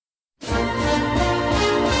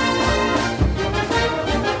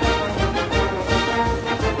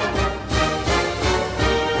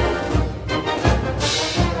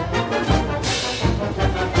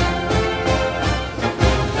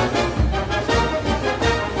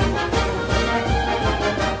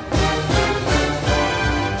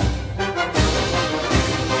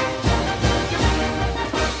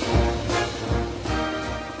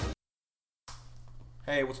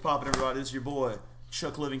poppin', everybody? This is your boy,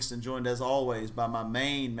 Chuck Livingston, joined as always by my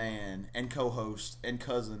main man and co-host and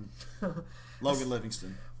cousin, Logan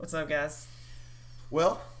Livingston. What's up, guys?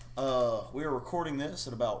 Well, we are recording this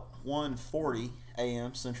at about 1:40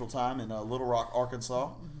 a.m. Central Time in Little Rock, Arkansas.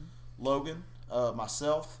 Mm-hmm. Logan,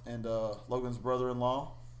 myself, and Logan's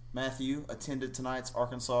brother-in-law, Matthew, attended tonight's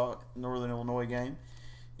Arkansas-Northern Illinois game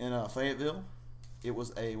in Fayetteville. It was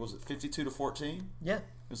it 52-14? Yeah.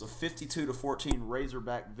 It was a 52-14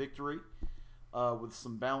 Razorback victory with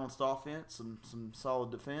some balanced offense, some solid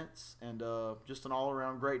defense, and just an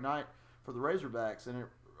all-around great night for the Razorbacks. And it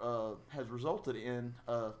has resulted in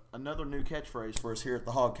another new catchphrase for us here at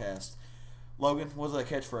the Hogcast. Logan, what's that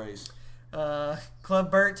catchphrase? Club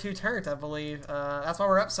Bert, Turnt, I believe. That's why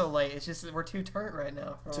we're up so late. It's just that we're Turnt right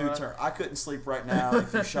now. Turnt. I couldn't sleep right now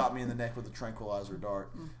if you shot me in the neck with a tranquilizer dart.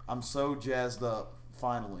 I'm so jazzed up,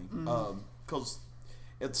 finally. Because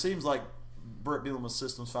it seems like Bert Bielema's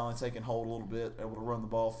system's finally taking hold a little bit, able to run the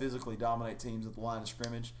ball, physically dominate teams at the line of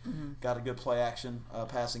scrimmage. Mm-hmm. Got a good play action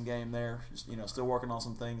passing game there. Just, still working on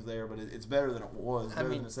some things there, but it's better than it was, better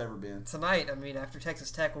than it's ever been. Tonight, after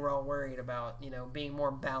Texas Tech, we were all worried about being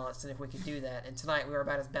more balanced and if we could do that. And tonight, we were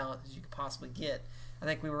about as balanced as you could possibly get. I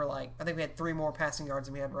think we had 3 more passing yards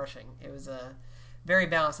than we had rushing. It was a very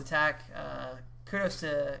balanced attack. Kudos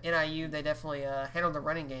to NIU. They definitely handled the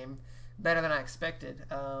running game better than I expected.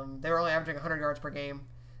 They were only averaging 100 yards per game,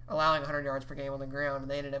 allowing 100 yards per game on the ground,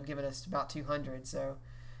 and they ended up giving us about 200. So,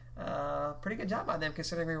 pretty good job by them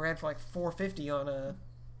considering we ran for like 450 on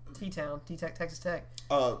T-Tech, Texas Tech.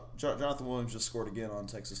 Jonathan Williams just scored again on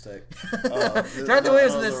Texas Tech. Jonathan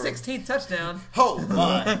Williams with his 16th touchdown. Oh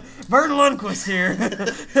my! Bert Lundquist here.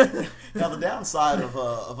 Now the downside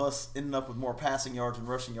of us ending up with more passing yards and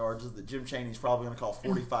rushing yards is that Jim Chaney's probably going to call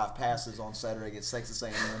 45 passes on Saturday against Texas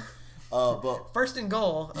A&M. But first and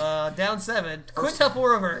goal, down 7, quintuple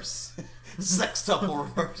reverse. Sextuple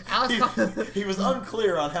reverse. He was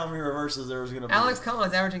unclear on how many reverses there was going to be. Alex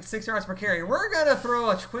Collins averaging 6 yards per carry. We're going to throw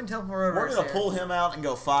a quintuple reverse. We're going to pull him out and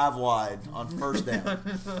go 5 wide on first down.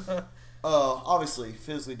 Obviously,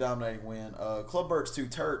 physically dominating win. Club Bert's too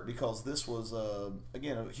Turnt because this was,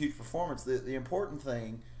 again, a huge performance. The important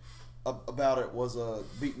thing about it was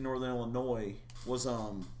beating Northern Illinois was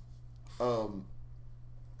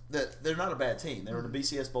that they're not a bad team. They were in the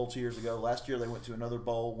BCS Bowl 2 years ago. Last year they went to another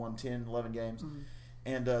bowl, won 10, 11 games. Mm-hmm.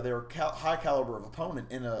 And they were high caliber of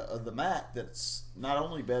opponent in the MAC that's not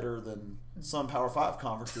only better than some Power 5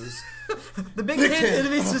 conferences. The Big Ten, to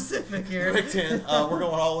be specific here. The Big Ten. We're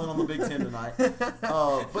going all in on the Big Ten tonight.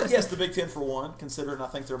 But yes, the Big Ten for one, considering I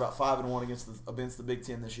think they're about 5-1 against the Big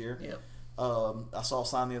Ten this year. Yep. I saw a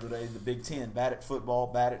sign the other day, the Big Ten, bad at football,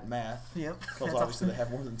 bad at math. Yep. Because obviously they have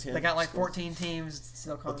more than 10. They got like 14 teams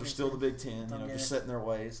still but they're still the Big Ten, just set in their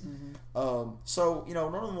ways. Mm-hmm. So,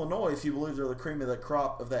 Northern Illinois, if you believe they're the cream of that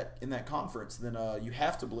crop in that conference, then you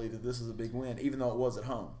have to believe that this is a big win, even though it was at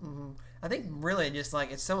home. Mm-hmm. I think really just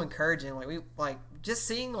it's so encouraging. Just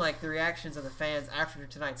seeing the reactions of the fans after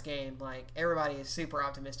tonight's game. Everybody is super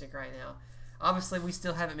optimistic right now. Obviously, we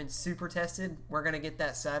still haven't been super tested. We're gonna get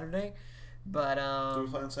that Saturday. But do we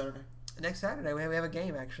play on Saturday? Next Saturday we have a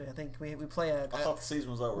game actually. I think we play I thought the season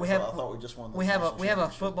was over. I thought we just won. We have a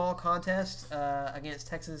football contest against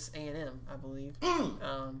Texas A&M, I believe.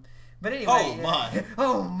 But anyway,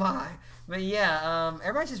 oh my! But yeah,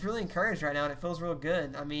 everybody's just really encouraged right now, and it feels real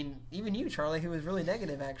good. Even you, Charlie, who was really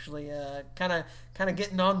negative, actually, kind of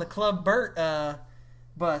getting on the Club Bert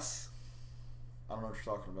bus. I don't know what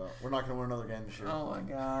you're talking about. We're not going to win another game this year. Oh my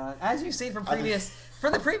God! As you've seen from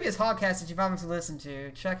the previous podcasts that you've obviously listened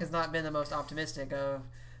to, Chuck has not been the most optimistic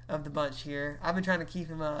of the bunch here. I've been trying to keep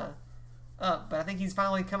him up, but I think he's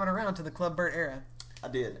finally coming around to the Club Bert era. I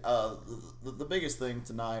did. The biggest thing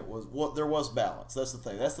tonight was there was balance. That's the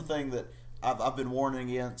thing. That's the thing that I've been warning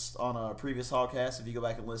against on a previous podcast. If you go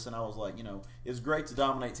back and listen, I was like, it's great to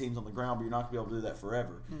dominate teams on the ground, but you're not going to be able to do that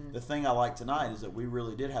forever. Mm-hmm. The thing I like tonight is that we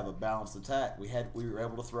really did have a balanced attack. We were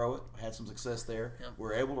able to throw it, had some success there. Yep. We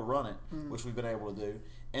were able to run it, which we've been able to do.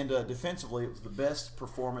 And defensively, it was the best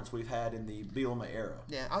performance we've had in the Bielema era.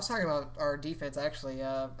 Yeah, I was talking about our defense, actually,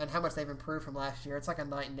 and how much they've improved from last year. It's like a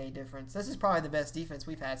night and day difference. This is probably the best defense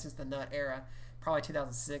we've had since the Nut era, probably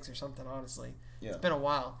 2006 or something, honestly. Yeah. It's been a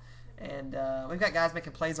while. And we've got guys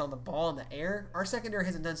making plays on the ball in the air. Our secondary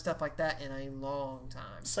hasn't done stuff like that in a long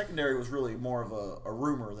time. Secondary was really more of a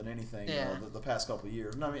rumor than anything the past couple of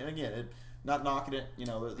years. No, again, not knocking it.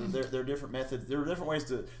 There are different methods. There are different ways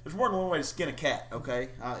to. There's more than one way to skin a cat. Okay,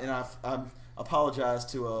 and I'll apologize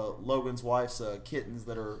to Logan's wife's kittens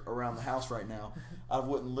that are around the house right now. I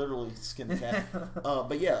wouldn't literally skin the cat.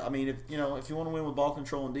 But yeah, I mean, if you want to win with ball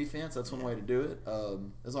control and defense, that's one way to do it.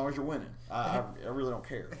 As long as you're winning, I really don't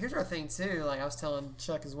care. Here's our thing too. Like I was telling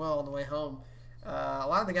Chuck as well on the way home. A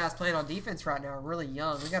lot of the guys playing on defense right now are really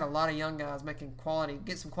young. We got a lot of young guys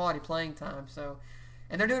get some quality playing time. So,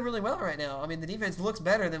 and they're doing really well right now. I mean, the defense looks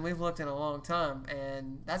better than we've looked in a long time,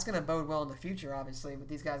 and that's going to bode well in the fucher, obviously, with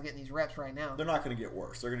these guys getting these reps right now. They're not going to get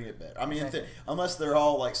worse. They're going to get better. I mean, unless they're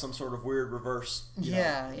all like some sort of weird reverse,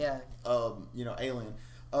 alien.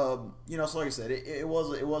 So like I said, it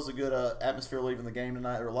was a good atmosphere leaving the game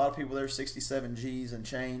tonight. There were a lot of people there, 67 G's and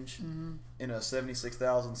change in a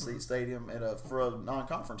 76,000 seat stadium for a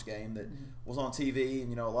non-conference game that was on TV,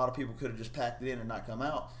 and a lot of people could have just packed it in and not come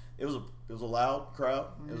out. It was a loud crowd.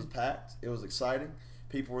 It was packed. It was exciting.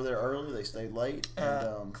 People were there early. They stayed late.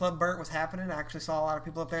 And, Club Bert was happening. I actually saw a lot of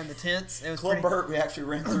people up there in the tents. It was Bert. We actually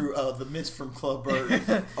ran through the mist from Club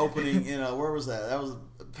Bert opening in where was that? That was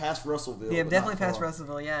past Russellville. Yeah, definitely past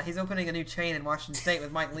Russellville. Yeah, he's opening a new chain in Washington State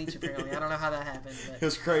with Mike Leach. Apparently, I don't know how that happened. But. It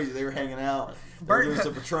was crazy. They were hanging out. Bert doing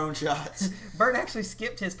some Patron shots. Bert actually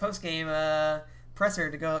skipped his post game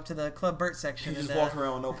presser to go up to the Club Bert section. He just walking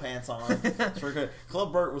around with no pants on. It's pretty good.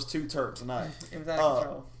 Club Bert was too turnt tonight. It was out of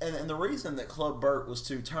control. And the reason that Club Bert was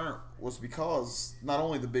too turnt was because not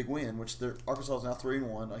only the big win, which Arkansas is now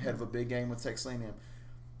 3-1 ahead of a big game with Texas A&M,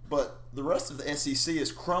 but the rest of the SEC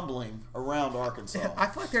is crumbling around Arkansas. I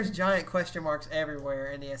feel like there's giant question marks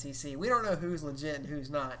everywhere in the SEC. We don't know who's legit and who's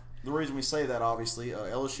not. The reason we say that, obviously,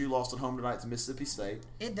 LSU lost at home tonight to Mississippi State.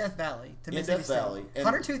 In Death Valley. In Death Valley.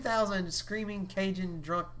 102,000 screaming Cajun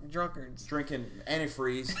drunkards. Drinking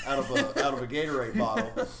antifreeze out of a Gatorade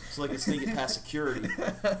bottle so they can sneak it past security.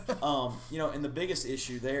 And the biggest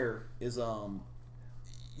issue there is,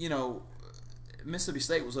 Mississippi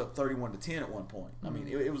State was up 31-10 at one point. I mean,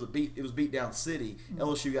 it was beat down city.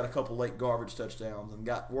 LSU got a couple late garbage touchdowns and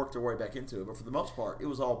worked their way back into it. But for the most part, it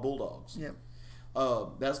was all Bulldogs. Yep.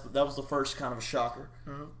 That was the first kind of a shocker.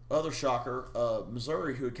 Other shocker,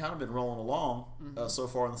 Missouri, who had kind of been rolling along so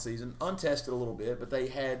far in the season, untested a little bit, but they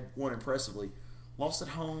had won impressively. Lost at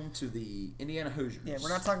home to the Indiana Hoosiers. Yeah, we're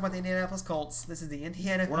not talking about the Indianapolis Colts. This is the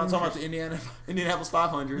Indiana Hoosiers. We're not talking about the Indianapolis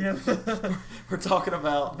 500. Yep. We're talking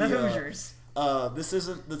about the Hoosiers. This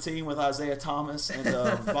isn't the team with Isaiah Thomas and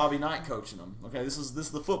Bobby Knight coaching them. Okay, this is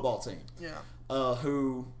the football team. Yeah.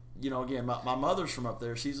 Who, again, my mother's from up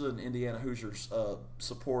there. She's an Indiana Hoosiers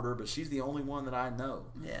supporter, but she's the only one that I know.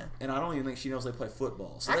 Yeah. And I don't even think she knows they play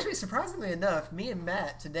football. So actually, surprisingly enough, me and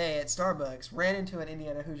Matt today at Starbucks ran into an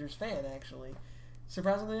Indiana Hoosiers fan, actually.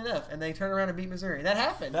 Surprisingly enough. And they turned around and beat Missouri. That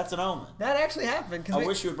happened. That's an omen. That actually happened. I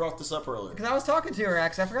wish you had brought this up earlier. Because I was talking to her,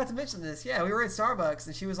 actually. I forgot to mention this. Yeah, we were at Starbucks,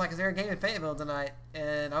 and she was like, is there a game in Fayetteville tonight?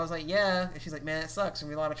 And I was like, yeah. And she's like, man, it sucks. There's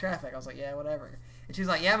going to be a lot of traffic. I was like, yeah, whatever. And she was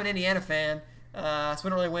like, yeah, I'm an Indiana fan. So we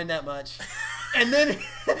don't really win that much. And then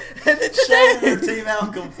today, shaded her team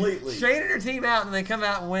out completely. Shaded her team out, and they come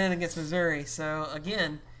out and win against Missouri. So,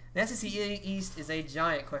 again, the SEC East is a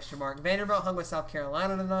giant question mark. Vanderbilt hung with South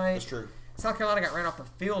Carolina tonight. That's true. South Carolina got ran off the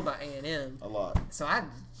field by A&M. A lot. So I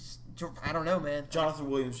don't know, man. Jonathan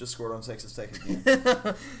Williams just scored on Texas Tech again. His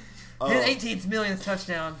 18th millionth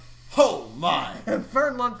touchdown. Oh, my.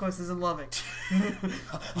 Fern Lundquist is in Lubbock.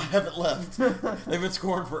 I haven't left. They've been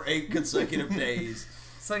scoring for 8 consecutive days.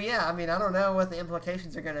 So, yeah, I mean, I don't know what the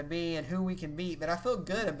implications are going to be and who we can beat, but I feel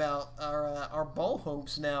good about our bowl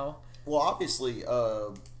hopes now. Well, obviously,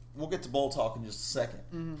 we'll get to bowl talk in just a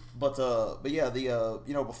second. But yeah,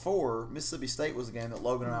 before, Mississippi State was a game that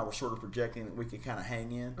Logan and I were sort of projecting that we could kind of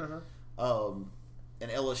hang in. And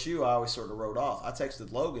LSU, I always sort of wrote off. I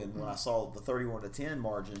texted Logan when I saw the 31-10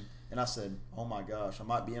 margin, and I said, "Oh my gosh, I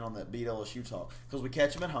might be in on that beat LSU talk because we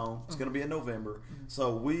catch them at home. It's going to be in November,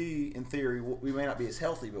 so we, in theory, we may not be as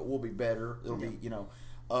healthy, but we'll be better. It'll be, in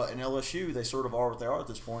LSU, they sort of are what they are at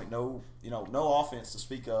this point. No offense to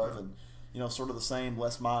speak of, and sort of the same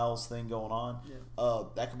Les Miles thing going on. Yeah.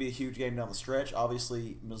 That could be a huge game down the stretch.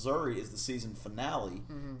 Obviously, Missouri is the season finale.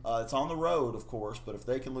 It's on the road, of course, but if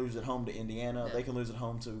they can lose at home to Indiana, they can lose at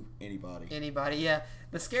home to anybody. Anybody, yeah.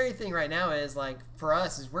 The scary thing right now is, like, for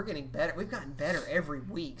us, is we're getting better. We've gotten better every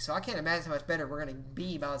week, so I can't imagine how much better we're going to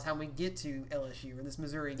be by the time we get to LSU or this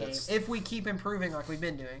Missouri game if we keep improving like we've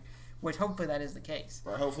been doing. Which hopefully that is the case.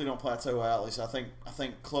 Right. Hopefully don't plateau out. At least I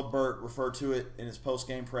think Club Bert referred to it in his post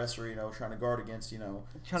game presser. Trying to guard against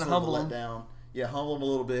trying to humble him down. Yeah, humble him a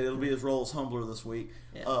little bit. It'll be his role as humbler this week,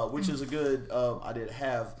 which is a good idea to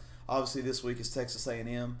have. Obviously, this week is Texas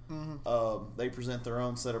A&M. They present their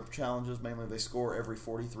own set of challenges. Mainly, they score every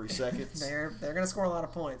 43 seconds. They're going to score a lot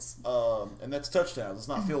of points. And that's touchdowns. It's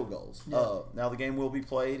not field goals. Yeah. Now, the game will be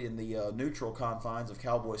played in the neutral confines of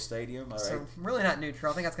Cowboy Stadium. All right. So, really not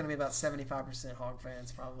neutral. I think that's going to be about 75% Hog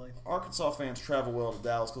fans, probably. Arkansas fans travel well to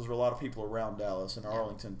Dallas because there are a lot of people around Dallas and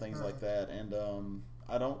Arlington, things like that. And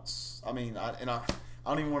I don't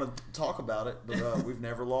even want to talk about it, but we've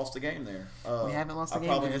never lost a game there. We haven't lost a game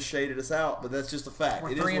I probably there. just shaded us out, but that's just a fact.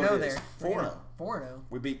 We're It is 3-0 what it there. is. 4-0. 4-0.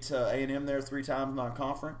 We beat A&M there 3 times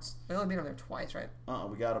non-conference. We only beat them there twice, right?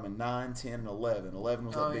 We got them in 9, 10, and 11. 11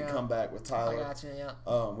 was that big comeback with Tyler. I gotcha, yeah.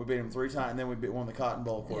 We beat them 3 times, and then we won the Cotton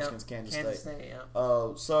Bowl, of course, against Kansas State.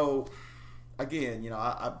 Yeah. So, again,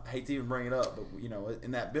 I hate to even bring it up, but,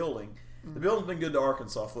 in that building, the building's been good to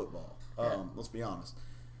Arkansas football. Let's be honest.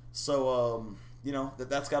 So,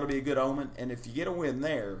 that's got to be a good omen. And if you get a win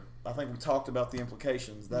there, I think we talked about the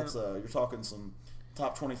implications. That's you're talking some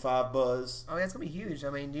top 25 buzz. Oh, yeah, it's going to be huge. I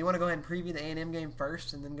mean, do you want to go ahead and preview the A&M game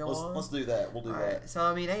first and then go on? Let's do that. We'll do that. Right. So,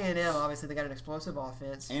 I mean, A&M, obviously, they got an explosive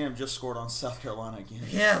offense. A&M just scored on South Carolina again.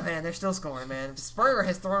 Yeah, man, they're still scoring, man. Spurrier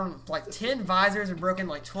has thrown like 10 visors and broken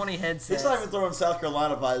like 20 headsets. He's not even throwing South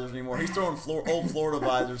Carolina visors anymore. He's throwing old Florida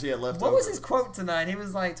visors he had left over. What was his quote tonight? He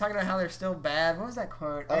was like talking about how they're still bad. What was that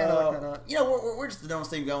quote? I gotta look that up. We're just the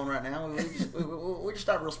dumbest team going right now. We're just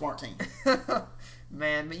not a real smart team.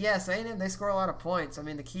 Man, but yes, A&M, they score a lot of points. I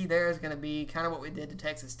mean, the key there is going to be kind of what we did to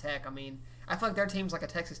Texas Tech. I mean, I feel like their team's like a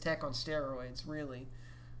Texas Tech on steroids, really.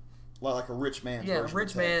 Like a rich man's version.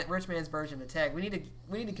 Rich man's version of Tech. We need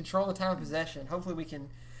to control the time of possession. Hopefully we can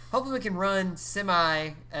run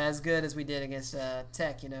semi as good as we did against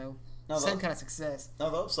Tech. Same kind of success. Now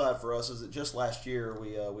the upside for us is that just last year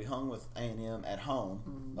we hung with A&M at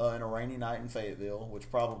home in a rainy night in Fayetteville, which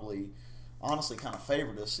probably honestly kind of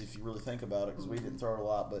favored us if you really think about it because we didn't throw it a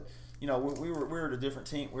lot. But we were at a different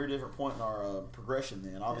team. We were at a different point in our progression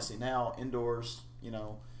then. Obviously now indoors,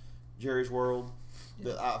 Jerry's World.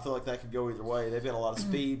 I feel like that could go either way. They've got a lot of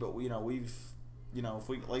speed, but we've if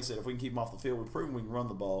we, like I said, if we can keep them off the field, we've proven we can run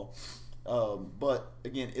the ball. But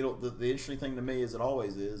again, the interesting thing to me, as it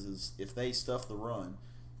always is if they stuff the run,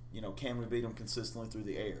 can we beat them consistently through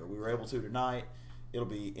the air? We were able to tonight. It'll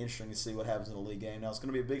be interesting to see what happens in a league game. Now it's going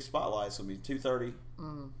to be a big spotlight. It's going to be 2:30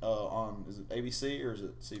 on is it ABC or is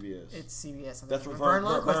it CBS? It's CBS. That's what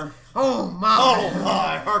Vern. Oh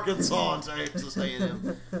my! Arkansas and Texas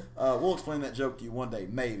A&M. We'll explain that joke to you one day,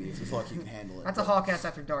 maybe if you feel like you can handle it. That's a Hawkcast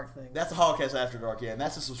After Dark thing. That's a Hawkcast After Dark, yeah, and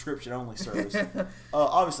that's a subscription only service.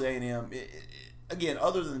 Obviously A&M. Again,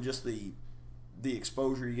 other than just the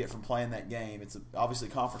exposure you get from playing that game, it's obviously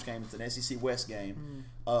a conference game. It's an SEC West game.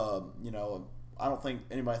 I don't think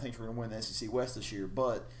anybody thinks we're going to win the SEC West this year,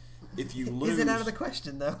 but if you lose... Is it out of the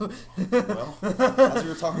question, though? Well, as we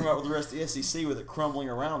were talking about with the rest of the SEC, with it crumbling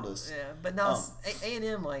around us. Yeah, but no,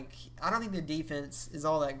 A&M, I don't think their defense is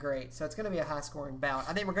all that great, so it's going to be a high-scoring bout.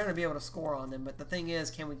 I think we're going to be able to score on them, but the thing is,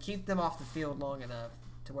 can we keep them off the field long enough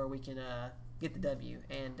to where we can get the W?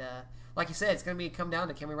 And like you said, it's going to come down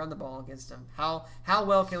to can we run the ball against them? How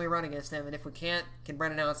well can we run against them? And if we can't, can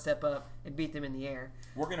Brennan Allen step up and beat them in the air?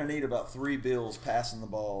 We're going to need about 3 Bills passing the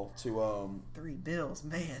ball to 3 Bills,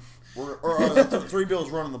 man. Or 3 Bills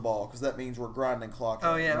running the ball because that means we're grinding clock.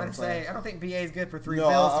 Oh yeah, I was say I don't think BA is good for 3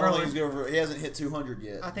 Bills. No, I don't think he's good for. He hasn't hit 200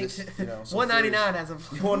 yet. I think so 199 as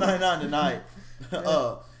of 199 tonight.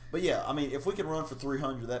 But yeah, I mean, if we can run for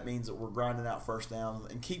 300, that means that we're grinding out first down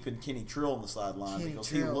and keeping Kenny Trill on the sideline because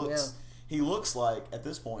he looks like at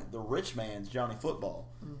this point the rich man's Johnny Football.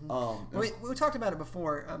 We talked about it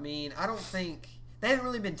before. I mean, I don't think they haven't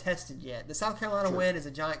really been tested yet. The South Carolina win is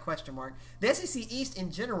a giant question mark. The SEC East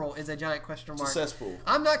in general is a giant question mark. It's a cesspool.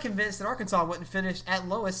 I'm not convinced that Arkansas wouldn't finish at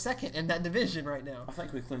lowest second in that division right now. I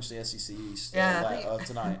think we clinched the SEC East tonight.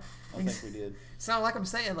 I think we did. So, like I'm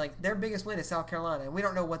saying, their biggest win is South Carolina, and we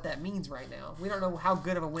don't know what that means right now. We don't know how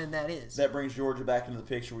good of a win that is. That brings Georgia back into the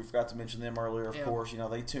picture. We forgot to mention them earlier, of course.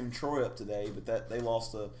 They tuned Troy up today, but they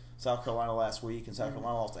lost to South Carolina last week, and South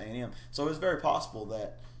Carolina lost to A&M. So it's very possible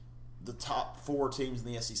that the top 4 teams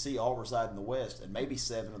in the SEC all reside in the West, and maybe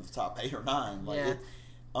 7 of the top 8 or 9.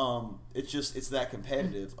 It's that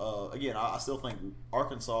competitive. Again, I still think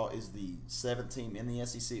Arkansas is the 7th team in the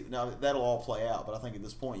SEC. Now that'll all play out, but I think at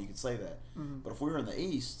this point you could say that. But if we were in the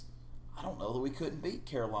East, I don't know that we couldn't beat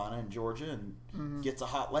Carolina and Georgia and get to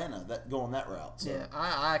Hotlanta going that route. So. Yeah,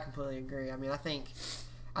 I completely agree. I mean, I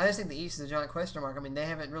just think the East is a giant question mark. I mean, they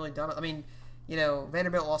haven't really done it. I mean,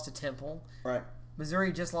 Vanderbilt lost to Temple. Right.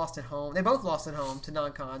 Missouri just lost at home. They both lost at home to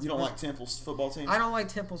non-cons. You don't like Temple's football team? I don't like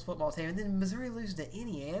Temple's football team. And then Missouri loses to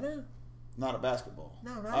Indiana? Not at basketball.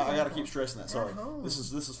 No, not. I got to keep stressing that. Sorry, at home. This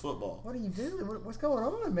is football. What are you doing? What's going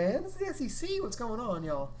on, man? This is the SEC. What's going on,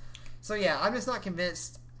 y'all? So yeah, I'm just not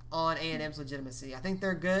convinced on A&M's legitimacy. I think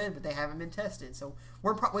they're good, but they haven't been tested. So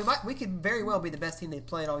we could very well be the best team they've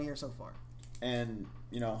played all year so far. And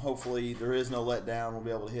hopefully there is no letdown. We'll be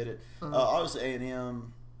able to hit it. Obviously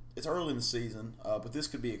A&M. It's early in the season, but this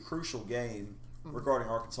could be a crucial game regarding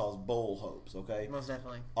Arkansas's bowl hopes. Okay, most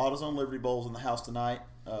definitely. AutoZone Liberty Bowl's in the house tonight.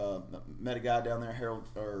 Met a guy down there,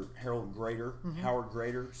 Harold Grader, Howard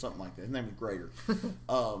Grader, something like that. His name is Grader.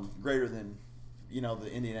 Greater than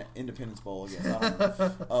the Indian Independence Bowl, I guess. I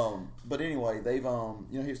don't know. But anyway, they've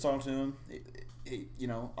he was talking to him. He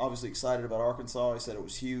obviously excited about Arkansas. He said it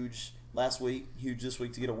was huge last week, huge this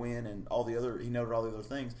week to get a win, and he noted all the other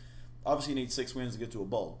things. Obviously, you need 6 wins to get to a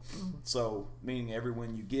bowl. So, meaning every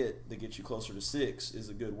win you get that gets you closer to 6 is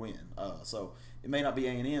a good win. So, it may not be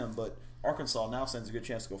A&M, but Arkansas now stands a good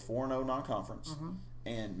chance to go 4-0 non-conference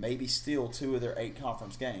and maybe steal 2 of their 8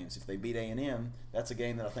 conference games. If they beat A&M, that's a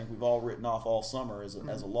game that I think we've all written off all summer as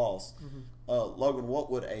a loss. Logan, what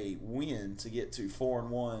would a win to get to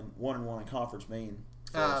 4-1, 1-1 in conference mean?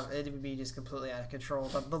 It would be just completely out of control.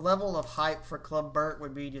 The level of hype for Club Bert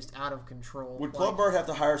would be just out of control. Would Club Bert have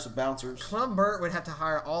to hire some bouncers? Club Bert would have to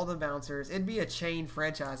hire all the bouncers. It'd be a chain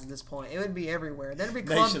franchise at this point. It would be everywhere. Then it'd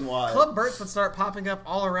be nationwide. Club Berts would start popping up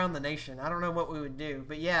all around the nation. I don't know what we would do,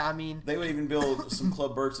 but yeah, I mean, they would even build some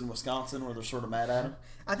Club Berts in Wisconsin where they're sort of mad at him.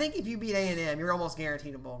 I think if you beat A&M, you're almost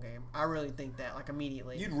guaranteed a bowl game. I really think that,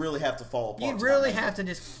 immediately. You'd really have to fall apart. You'd really have to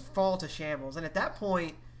just fall to shambles, and at that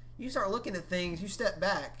point, you start looking at things, you step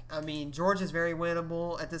back. I mean, Georgia's very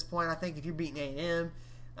winnable at this point, I think, if you're beating A&M.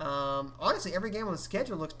 Honestly, every game on the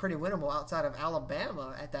schedule looks pretty winnable outside of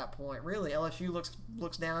Alabama at that point. Really, LSU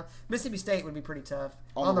looks down. Mississippi State would be pretty tough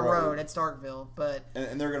on the road at Starkville.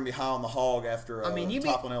 And they're going to be high on the hog after toppling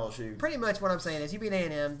LSU. Pretty much what I'm saying is you beat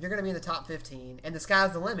A&M, you're going to be in the top 15, and the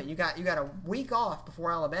sky's the limit. You got a week off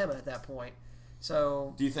before Alabama at that point.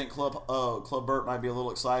 So, do you think Club Bert might be a little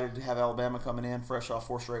excited to have Alabama coming in fresh off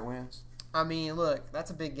 4 straight wins? I mean, look, that's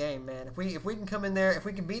a big game, man. If we can come in there, if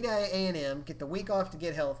we can beat A&M, get the week off to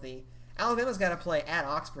get healthy, Alabama's got to play at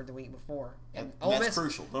Oxford the week before, and that's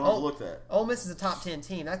crucial. Don't overlook that. Ole Miss is a top 10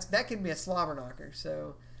 team. That could be a slobber knocker.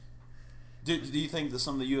 So, do you think that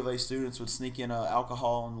some of the U of A students would sneak in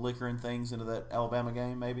alcohol and liquor and things into that Alabama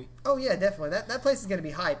game, maybe? Oh yeah, definitely. That place is going to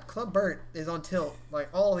be hyped. Club Bert is on tilt,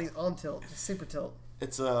 all these on tilt, super tilt.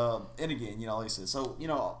 It's and again, like I said, so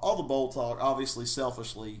all the bowl talk. Obviously,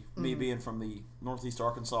 selfishly, me being from the Northeast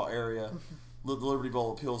Arkansas area, the Liberty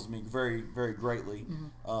Bowl appeals to me very, very greatly.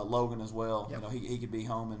 Logan as well. Yep. He could be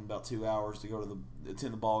home in about 2 hours to go to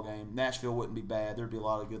attend the ball game. Nashville wouldn't be bad. There'd be a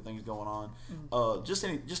lot of good things going on.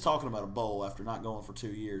 Just talking about a bowl after not going for 2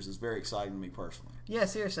 years is very exciting to me personally. Yeah,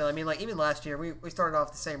 seriously. I mean, even last year, we started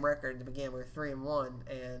off the same record to begin with, 3-1,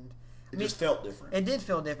 and it just felt different. It did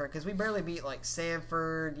feel different because we barely beat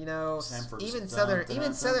Samford, Samford's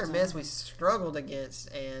even Southern Miss we struggled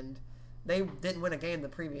against, and they didn't win a game the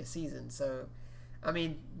previous season. So, I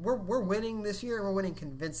mean, we're winning this year, and we're winning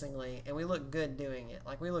convincingly, and we look good doing it.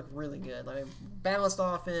 We look really good. Balanced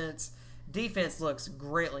offense, defense looks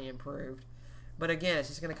greatly improved. But again, it's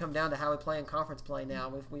just going to come down to how we play in conference play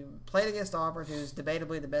now. We played against Auburn, who's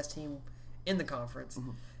debatably the best team in the conference.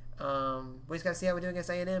 We just got to see how we do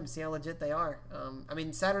against A&M, see how legit they are.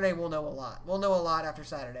 Saturday we'll know a lot. We'll know a lot after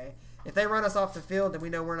Saturday. If they run us off the field, then we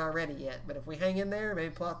know we're not ready yet. But if we hang in there, maybe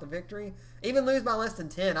pull out the victory, even lose by less than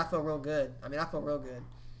 10, I feel real good. I feel real good.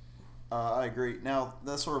 I agree. Now,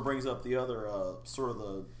 that sort of brings up the other,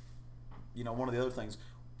 one of the other things.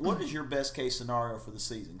 What is your best case scenario for the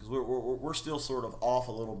season? Because we're still sort of off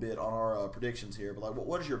a little bit on our predictions here. But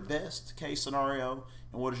what is your best case scenario,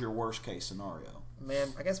 and what is your worst case scenario? Man,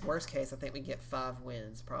 I guess worst case, I think we get 5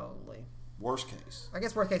 wins probably. Worst case. I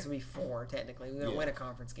guess worst case would be 4 technically. We're gonna win a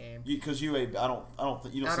conference game. Because UAB, I don't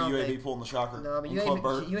think you don't see UAB pulling the shocker. No, but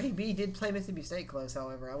UAB did play Mississippi State close.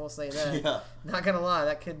 However, I will say that. Yeah. Not gonna lie,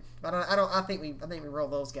 that could. I think we roll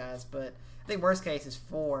those guys, but I think worst case is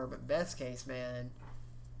 4. But best case, man,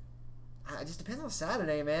 it just depends on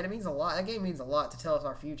Saturday, man. It means a lot. That game means a lot to tell us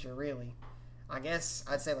our future, really. I guess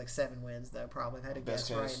I'd say 7 wins though. Probably if I had to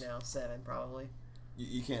guess right now, 7 probably.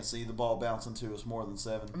 You can't see the ball bouncing to us more than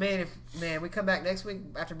 7. Man, we come back next week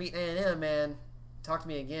after beating A&M, man. Talk to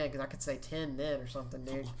me again because I could say 10 then or something,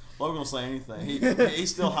 dude. Logan will say anything. He's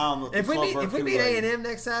still high on the if we beat A&M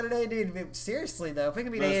next Saturday, dude. Seriously though, if we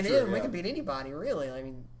can beat A&M, we can beat anybody, really.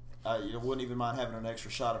 You wouldn't even mind having an extra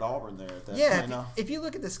shot at Auburn there at that point. Yeah, if you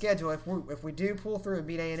look at the schedule, if we do pull through and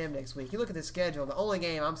beat A&M next week, you look at the schedule. The only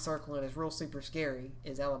game I'm circling is real super scary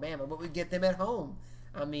is Alabama, but we get them at home.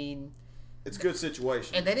 it's a good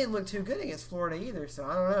situation. And they didn't look too good against Florida either, so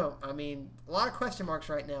I don't know. I mean, a lot of question marks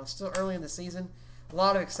right now. Still early in the season. A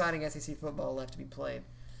lot of exciting SEC football left to be played.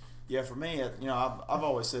 Yeah, for me, I've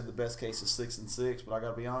always said the best case is 6-6, but I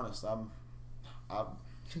got to be honest, I'm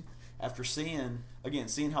after seeing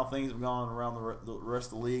how things have gone around the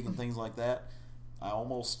rest of the league and things like that, I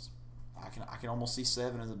can almost see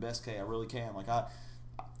 7 as the best case. I really can. Like I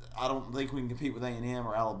don't think we can compete with A&M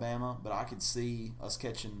or Alabama, but I could see us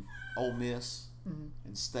catching Ole Miss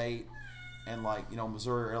and State and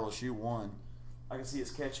Missouri or LSU one. I can see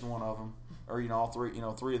us catching one of them, or all three,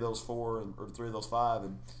 three of those 4 or 3 of those 5,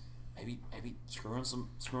 and maybe screwing some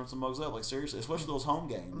mugs up. Like seriously, especially those home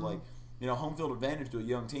games. Like home field advantage to a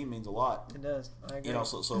young team means a lot. It does. I agree.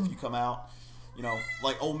 So if you come out,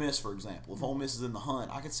 like Ole Miss for example, if Ole Miss is in the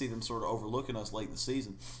hunt, I could see them sort of overlooking us late in the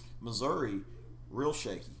season. Missouri, real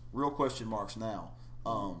shaky, real question marks now.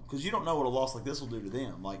 Because you don't know what a loss like this will do to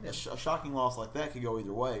them. Like a shocking loss like that could go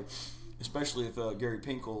either way, especially if Gary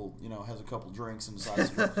Pinkel, has a couple drinks and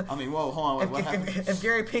decides. I mean, whoa, hold on, what happened? If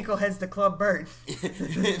Gary Pinkel heads to Club Bert,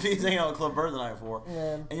 if he's hanging out with Club Bert the night before,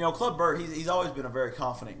 yeah. And Club Bert, he's always been a very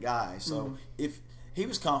confident guy. So if he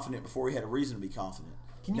was confident before he had a reason to be confident.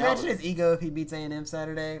 Can you imagine his ego if he beats A&M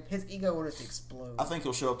Saturday? His ego would just explode. I think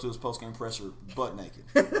he'll show up to his post-game presser butt naked.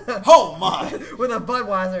 Oh, my! With a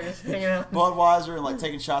Budweiser just hanging out. Budweiser and,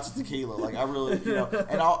 taking shots of tequila. Like, I really,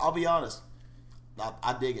 and I'll be honest.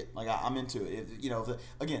 I dig it. Like, I'm into it.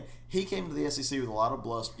 Again, he came to the SEC with a lot of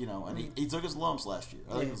bluster, and he took his lumps last year.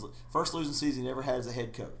 I think it was the first losing season he ever had as a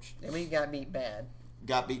head coach. And he got beat bad.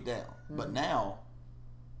 Got beat down. But now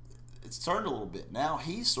it's turned a little bit. Now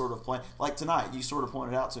he's sort of playing. Like tonight, you sort of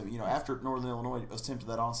pointed out to him, after Northern Illinois attempted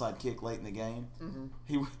that onside kick late in the game,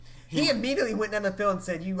 he immediately went down the field and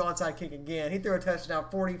said, "You onside kick again." He threw a touchdown,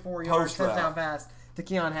 44-yard touchdown pass to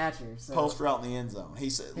Keon Hatcher. So. Post route in the end zone. He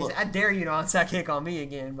said, "Look, I dare you to onside kick on me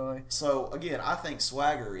again, boy." So again, I think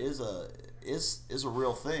swagger is a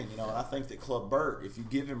real thing, and I think that Club Bert, if you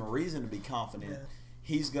give him a reason to be confident. Yeah.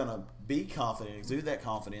 He's going to be confident, exude that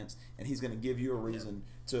confidence, and he's going to give you a reason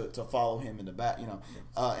to follow him in the back.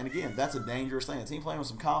 And again, that's a dangerous thing. A team playing with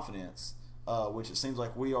some confidence, which it seems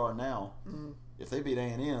like we are now. If they beat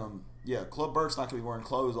A&M, Club Bert's not going to be wearing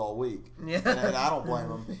clothes all week. Yeah. And I don't blame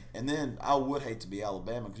him. And then I would hate to be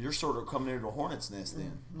Alabama because you're sort of coming into a hornet's nest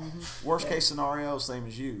then. Worst case scenario, same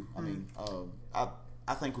as you. I mean,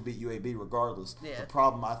 I think we beat UAB regardless. Yeah. The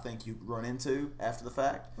problem I think you run into after the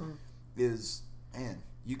fact is – man,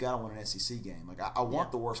 you got to win an SEC game. Like I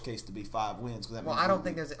want the worst case to be 5 wins. Cause that I don't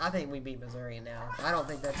think there's. I think we beat Missouri now. I don't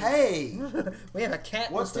think that's. Hey, we have a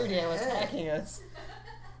cat in the studio attacking us.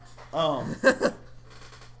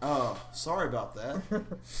 Sorry about that.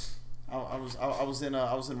 I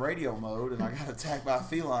was in radio mode and I got attacked by a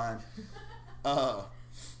feline.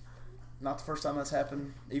 Not the first time that's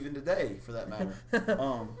happened, even today, for that matter.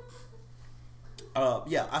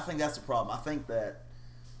 I think that's the problem. I think that,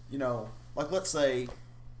 let's say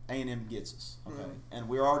A&M gets us, okay, and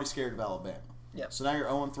we're already scared of Alabama. Yeah. So now you're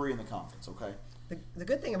 0-3 in the conference, okay. The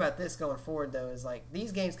good thing about this going forward, though, is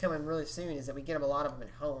these games coming really soon. Is that we get them a lot of them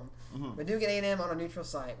at home. We do get A&M on a neutral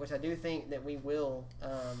site, which I do think that we will.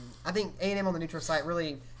 I think A&M on the neutral site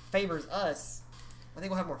really favors us. I think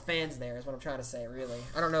we'll have more fans there. Is what I'm trying to say. Really,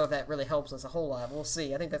 I don't know if that really helps us a whole lot. We'll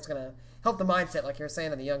see. I think that's going to help the mindset, like you're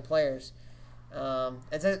saying, of the young players.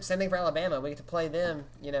 It's the same thing for Alabama. We get to play them,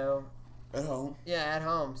 At home. Yeah, at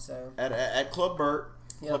home. So at Club Bert.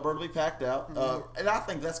 Club Bert will be packed out. And I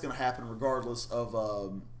think that's going to happen regardless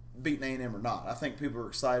of beating A&M or not. I think people are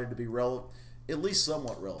excited to be relevant, at least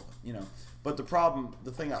somewhat relevant, But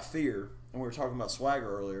the thing I fear, and we were talking about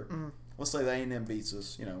swagger earlier, let's say the A&M beats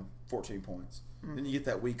us, 14 points. Then you get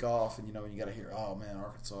that week off, and you got to hear, oh man,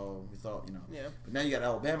 Arkansas. We thought, Yeah. But now you got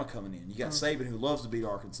Alabama coming in. You got Saban, who loves to beat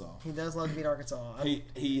Arkansas. He does love to beat Arkansas.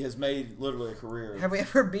 He has made literally a career. Have we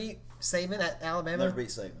ever beat Saban at Alabama? Never beat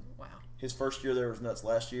Saban. Wow. His first year there was nuts.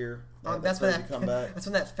 Last year, that's when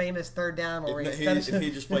that famous third down where if he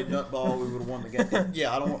just played nutball, we would have won the game.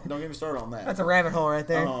 Yeah, don't get me started on that. That's a rabbit hole right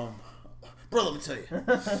there. Bro, let me tell you.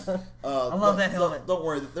 I love that helmet. Don't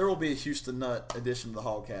worry, there will be a Houston Nut edition of the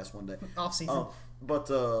Hogcast one day. Off season.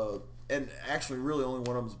 And actually, really,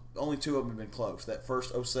 only 2 of them have been close. That first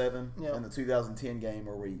 2007 and the 2010 game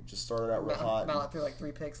where we just started out real hot. Ballot threw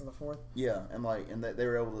 3 picks in the 4th. Yeah, and they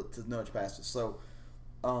were able to nudge past us. So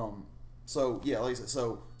like I said,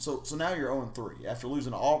 so now you're 0-3 after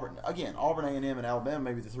losing to Auburn. Again, Auburn, A&M, and Alabama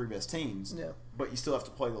may be the 3 best teams. Yeah. But you still have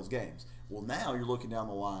to play those games. Well, now you're looking down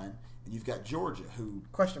the line, And you've got Georgia, who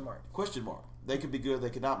question mark. They could be good.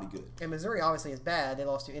 They could not be good. And Missouri obviously is bad. They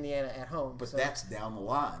lost to Indiana at home. But that's down the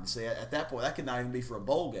line. See, at that point, that could not even be for a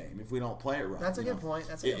bowl game if we don't play it right. That's a good point.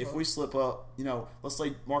 If we slip up, let's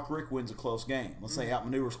say Mark Rick wins a close game. Let's say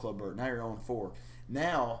outmaneuvers Club Bert. Now you're 0-4.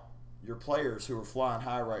 Now your players who are flying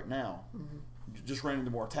high right now just ran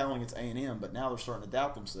into more talent against A&M, but now they're starting to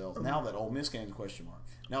doubt themselves. Now that Ole Miss game's a question mark.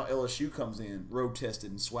 Now LSU comes in road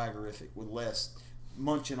tested and swaggerific with less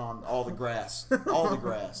munching on all the grass,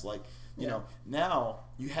 like. Now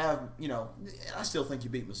you have, I still think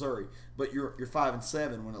you beat Missouri, but you're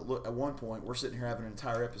 5-7 when at one point we're sitting here having an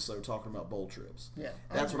entire episode talking about bowl trips. Yeah,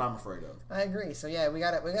 that's what I'm afraid of. I agree. So yeah, we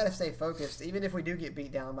gotta stay focused, even if we do get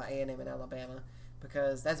beat down by A&M and Alabama,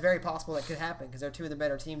 because that's very possible that could happen because they're two of the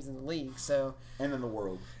better teams in the league. So and in the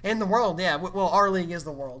world. Yeah. Well, our league is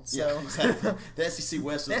the world. So yeah, exactly. The SEC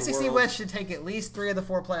West is the world. The SEC West should take at least 3 of the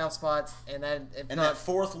 4 playoff spots, and that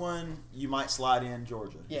fourth one you might slide in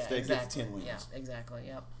Georgia if they get to 10 wins. Yeah, exactly.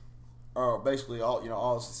 Yep. Basically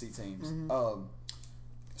all SEC teams.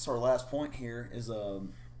 So our last point here is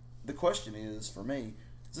the question is for me.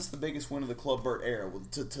 Is this the biggest win of the Club Bert era?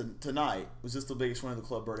 Tonight, was this the biggest win of the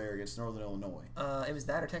Club Bert era against Northern Illinois? It was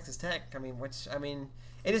that or Texas Tech.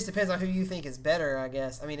 It just depends on who you think is better, I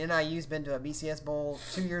guess. NIU's been to a BCS Bowl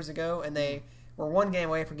 2 years ago, and they were 1 game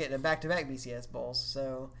away from getting a back-to-back BCS Bowls.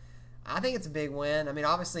 So I think it's a big win.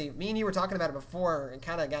 Obviously, me and you were talking about it before and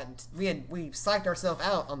kind of we psyched ourselves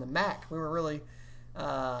out on the MAC. We were really,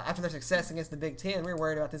 after their success against the Big Ten, we were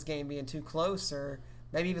worried about this game being too close or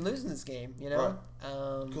maybe even losing this game, Right.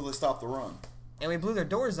 Because they stopped the run. And we blew their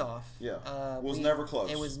doors off. Yeah. It was never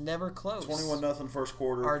close. It was never close. 21-0 first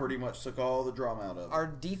quarter pretty much took all the drama out of it. Our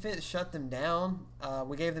defense shut them down.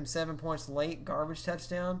 We gave them 7 points late, garbage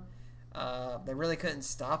touchdown. They really couldn't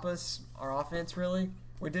stop us, our offense, really.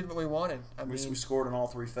 We did what we wanted. We scored in all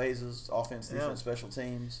 3 phases, offense, defense, special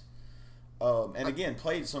teams. And again,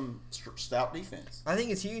 played some stout defense. I think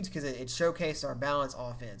it's huge because it showcased our balanced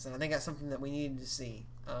offense, and I think that's something that we needed to see.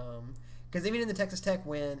 Because even in the Texas Tech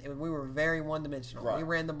win, we were very one-dimensional. Right. We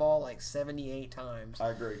ran the ball like 78 times.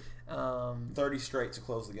 I agree. 30 straight to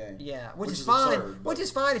close the game. Yeah, which is fine. Absurd, which is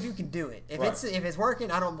fine if you can do it. If it's working,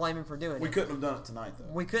 I don't blame him for doing it. We couldn't have done it tonight,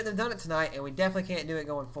 though. We couldn't have done it tonight, and we definitely can't do it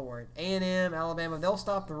going forward. A&M, Alabama, they'll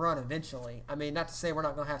stop the run eventually. Not to say we're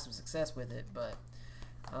not going to have some success with it, but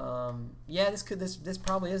this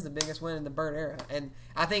probably is the biggest win in the Bert era, and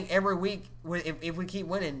I think every week, if we keep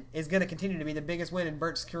winning, is going to continue to be the biggest win in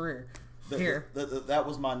Bert's career. That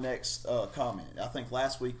was my next comment. I think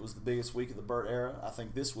last week was the biggest week of the Bert era. I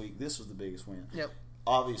think this week, this was the biggest win. Yep.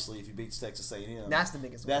 Obviously, if he beats Texas A&M, that's the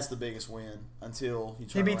biggest win. That's the biggest win until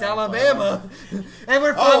he beats Alabama, and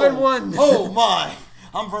we're 5-1. Oh my!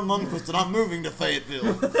 I'm from Lundquist and I'm moving to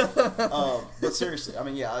Fayetteville. But seriously,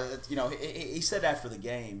 he said after the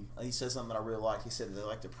game, he said something that I really liked. He said they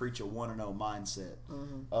like to preach a 1-0 mindset.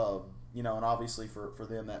 And obviously for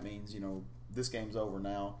them that means this game's over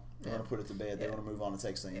now. They want to put it to bed. They want to move on to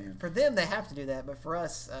Texas A&M. For them, they have to do that, but for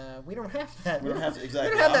us, we don't have that. We don't have to,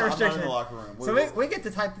 exactly. We don't have that restriction. I'm not in the locker room. So we get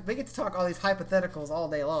to talk all these hypotheticals all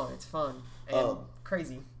day long. It's fun and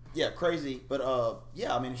crazy. Yeah, crazy, but a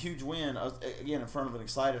huge win. Again, in front of an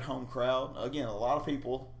excited home crowd. Again, a lot of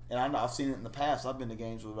people, and I've seen it in the past. I've been to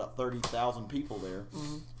games with about 30,000 people there,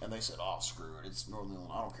 and they said, "Oh, screw it, it's Northern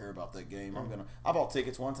Illinois. I don't care about that game. I bought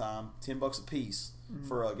tickets one time, $10 a piece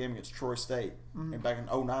for a game against Troy State, and back in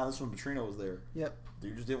 '09, this when Petrino was there. Yep,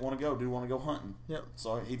 dude just didn't want to go. Dude wanted to go hunting. Yep.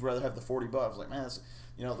 So he'd rather have the $40. I was like, man,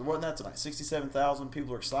 there wasn't that tonight. 67,000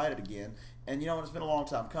 people are excited again. And it's been a long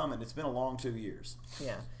time coming. It's been a long 2 years.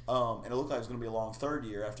 Yeah. And it looked like it was going to be a long third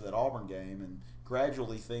year after that Auburn game. And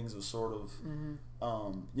gradually things have sort of,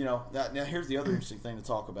 now here's the other interesting thing to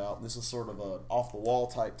talk about. And this is sort of an off-the-wall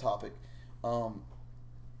type topic. The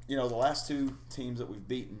last 2 teams that we've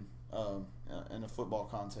beaten in a football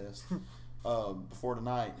contest before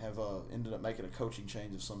tonight have ended up making a coaching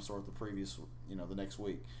change of some sort the next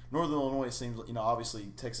week. Northern Illinois seems, obviously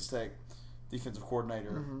Texas Tech defensive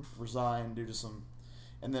coordinator resigned due to some,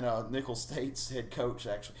 and then Nicholls State's head coach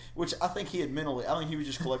actually, which I think he he was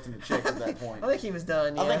just collecting the checks at that point. I think he was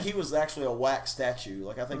done. Yeah. I think he was actually a wax statue.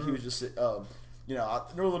 Like I think he was just, Northern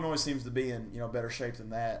Illinois seems to be in better shape than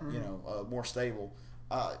that. More stable.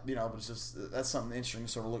 But it's just that's something interesting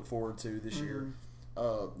to sort of look forward to this year.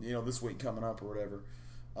 This week coming up or whatever.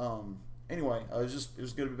 Anyway, it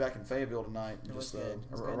was good to be back in Fayetteville tonight. Just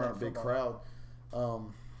around a big crowd.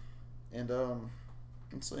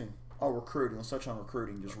 Let's see. Recruiting. Let's touch on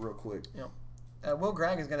recruiting just real quick. Yep. Will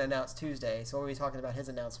Gregg is going to announce Tuesday, so we'll be talking about his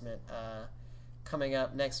announcement coming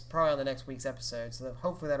up probably on the next week's episode. So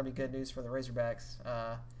hopefully that'll be good news for the Razorbacks.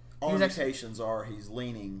 all indications are he's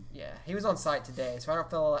leaning. Yeah, he was on site today, so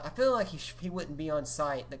I feel like he wouldn't be on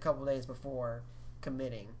site the couple days before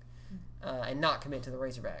committing. And not commit to the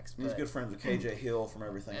Razorbacks. He's good friends with KJ Hill from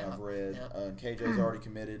everything I've read. KJ's already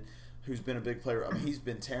committed, who's been a big player. I mean, he's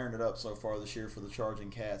been tearing it up so far this year for the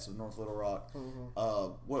Charging Cats of North Little Rock.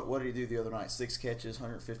 What did he do the other night? 6 catches,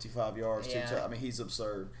 155 yards. I mean, he's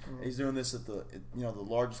absurd. He's doing this at the the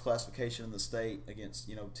largest classification in the state against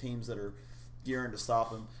teams that are gearing to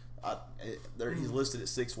stop him. He's listed at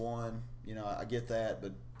 6'1". I get that,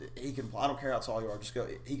 but he can. I don't care how tall you are. Just go.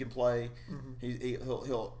 He can play.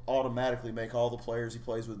 He'll automatically make all the players he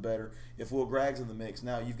plays with better. If Will Gragg's in the mix,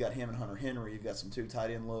 now you've got him and Hunter Henry. You've got some 2 tight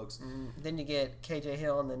end looks. Then you get KJ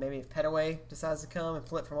Hill, and then maybe if Petaway decides to come and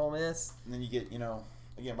flip from Ole Miss. And then you get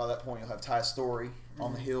again by that point you'll have Ty Story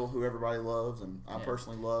on the hill, who everybody loves, and I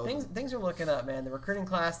personally love. Things are looking up, man. The recruiting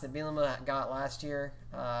class that Bielema got last year,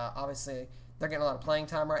 obviously. They're getting a lot of playing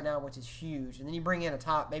time right now, which is huge. And then you bring in a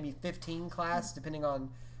top maybe 15 class, depending on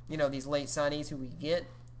these late signees who we get.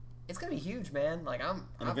 It's gonna be huge, man.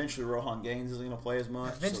 Eventually Rohan Gaines isn't gonna play as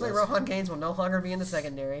much. Eventually Rohan Gaines will no longer be in the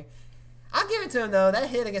secondary. I'll give it to him though. That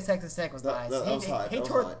hit against Texas Tech was nice. He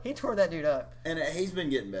tore that dude up. And he's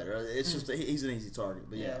been getting better. It's just he's an easy target.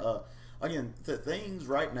 But again, the things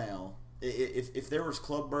right now. If there was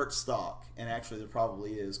Club Bert stock, and actually there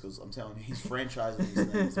probably is, because I'm telling you, he's franchising these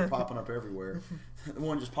things. They're popping up everywhere.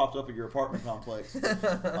 One just popped up at your apartment complex.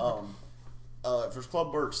 If there's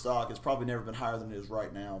Club Bert stock, it's probably never been higher than it is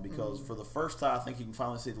right now, because for the first time, I think you can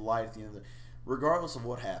finally see the light at the end of it. Regardless of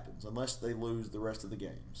what happens, unless they lose the rest of the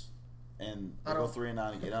games, and they go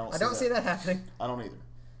 3-9 again. I don't see that happening. I don't either.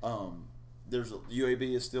 There's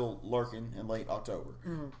UAB is still lurking in late October.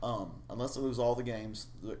 Unless they lose all the games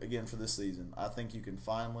again for this season, I think you can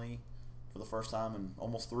finally, for the first time in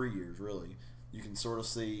almost 3 years, really, you can sort of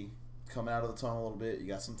see coming out of the tunnel a little bit. You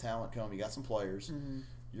got some talent coming. You got some players.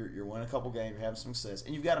 You're winning a couple games. You're having some success,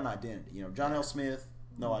 and you've got an identity. John L. Smith,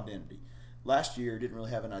 no identity. Last year didn't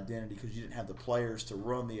really have an identity because you didn't have the players to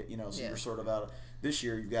run the. So you're sort of out of. This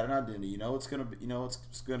year you've got an identity. It's going to be.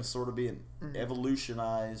 It's going to sort of be an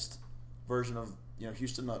evolutionized version of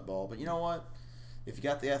Houston nutball, but you know what? If you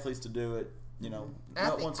got the athletes to do it,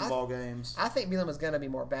 nut once in ball games. I think Bielema's going to be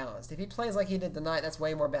more balanced. If he plays like he did tonight, that's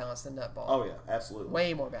way more balanced than nutball. Oh yeah, absolutely.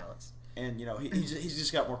 Way more balanced. And he's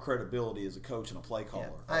just got more credibility as a coach and a play caller.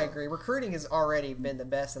 Yeah, I agree. Recruiting has already been the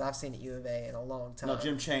best that I've seen at U of A in a long time. No,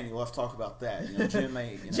 Jim Chaney. We'll have to talk about that.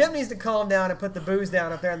 Jim needs to calm down and put the booze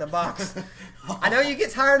down up there in the box. I know you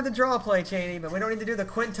get tired of the draw play, Chaney, but we don't need to do the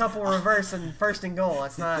quintuple reverse and first and goal.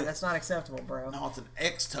 That's not acceptable, bro. No, it's an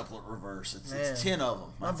X-tuplet reverse. It's 10 of them.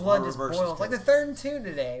 My blood just boils. Like the 3rd and 2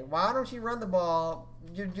 today. Why don't you run the ball?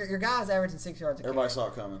 Your guy's averaging 6 yards a carry. Everybody saw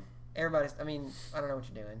it coming. I don't know what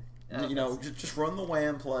you're doing. Just run the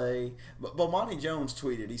wham play. But Monty Jones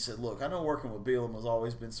tweeted, he said, look, I know working with Bielema has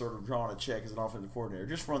always been sort of drawing a check as an offensive coordinator.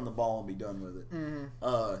 Just run the ball and be done with it.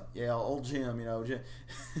 Old Jim, Jim,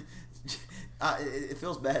 it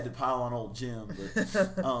feels bad to pile on old Jim,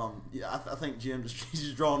 but I think Jim he's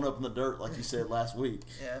just drawing up in the dirt like you said last week.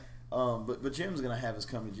 Yeah. But Jim's going to have his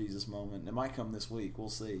come to Jesus moment, and it might come this week. We'll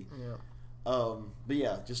see. Yeah. But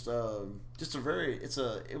yeah, it's a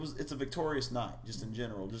victorious night just in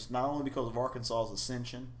general, just not only because of Arkansas's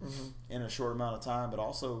ascension in a short amount of time, but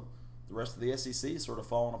also the rest of the SEC is sort of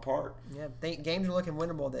falling apart. Yeah, games are looking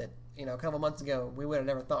winnable that a couple months ago we would have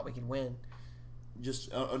never thought we could win.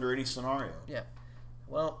 Just under any scenario. Yeah.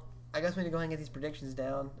 Well, I guess we need to go ahead and get these predictions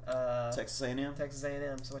down. Texas A&M. Texas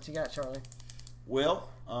A&M. So what you got, Charlie? Well,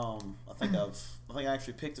 I think I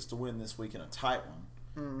actually picked us to win this week in a tight one.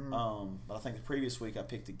 But I think the previous week I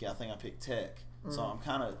picked Tech, so I'm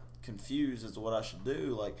kind of confused as to what I should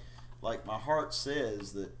do. Like my heart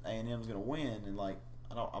says that A&M is going to win, and but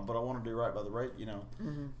I want to do right by the rate.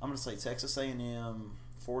 I'm going to say Texas A&M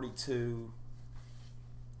 42,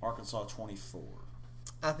 Arkansas 24.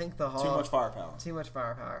 I think the Hogs. Too much firepower. Too much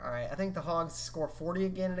firepower. All right, I think the Hogs score 40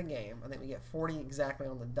 again in a game. I think we get 40 exactly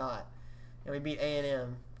on the dot, and we beat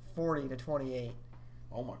A&M 40-28.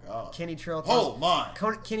 Oh my God! Kenny Trail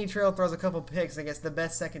throws a couple picks against the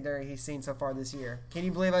best secondary he's seen so far this year. Can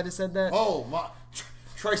you believe I just said that? Oh my,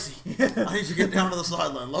 Tracy! I need you to get down to the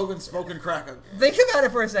sideline. Logan's smoking crack. Think about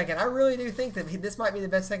it for a second. I really do think that this might be the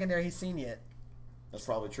best secondary he's seen yet. That's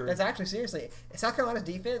probably true. That's actually seriously. South Carolina's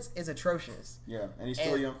defense is atrocious. Yeah, and he's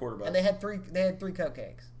still a young quarterback. And they had three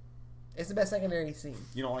cupcakes. It's the best secondary he's seen.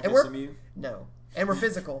 You don't like SMU? No. And we're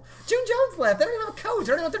physical. June Jones left. They don't even have a coach. They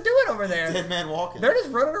don't know what they're doing over there. Dead man walking. They're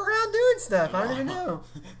just running around doing stuff. I don't even know.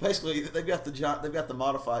 Basically, they've got the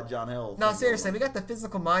modified John Hill. No, seriously, we got the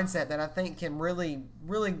physical mindset that I think can really,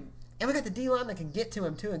 really And we got the D-line that can get to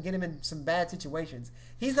him, too, and get him in some bad situations.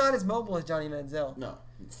 He's not as mobile as Johnny Manziel. No.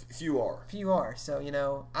 Few are. So,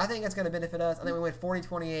 I think that's going to benefit us. I think we win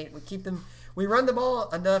 40-28. We run the ball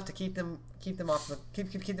enough to keep them off the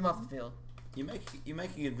field. You make a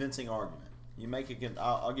convincing argument.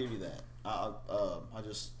 I'll give you that. I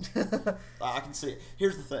can see it.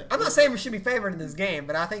 Here's the thing. I'm not saying we should be favored in this game,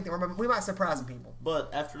 but I think that we might surprise some people.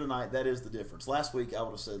 But after tonight, that is the difference. Last week, I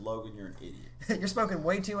would have said, Logan, you're an idiot. You're smoking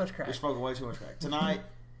way too much crack. Tonight,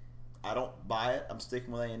 I don't buy it. I'm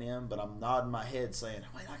sticking with A&M, but I'm nodding my head saying,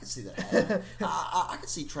 wait, I can see that happening. I can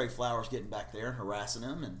see Trey Flowers getting back there and harassing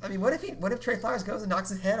him. And I mean, what if Trey Flowers goes and knocks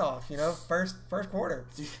his head off, first quarter?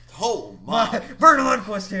 Oh, my. Vern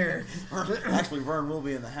Lundquist here. Actually, Vern will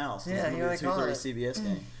be in the house. Yeah, he'll be a 2:30 CBS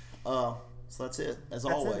game. So that's it. That's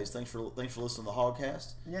always, thanks for listening to the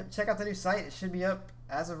Hogcast. Yep, check out the new site. It should be up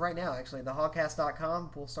as of right now, actually. Thehogcast.com.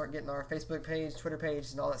 We'll start getting our Facebook page, Twitter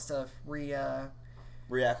page, and all that stuff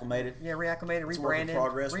reacclimated. Yeah,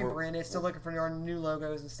 rebranded. Still looking for our new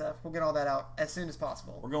logos and stuff. We'll get all that out as soon as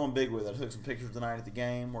possible. We're going big with it. I took some pictures tonight at the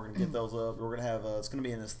game. We're going to get those up. We're going to have it's going to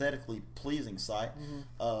be an aesthetically pleasing site.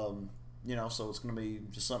 So it's going to be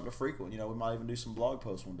just something to frequent. We might even do some blog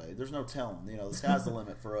posts one day. There's no telling. The sky's the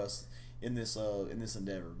limit for us in this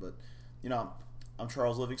endeavor. But I'm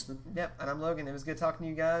Charles Livingston. Yep, and I'm Logan. It was good talking to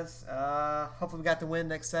you guys. Hopefully we got the win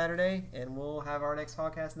next Saturday, and we'll have our next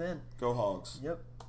podcast then. Go Hogs. Yep.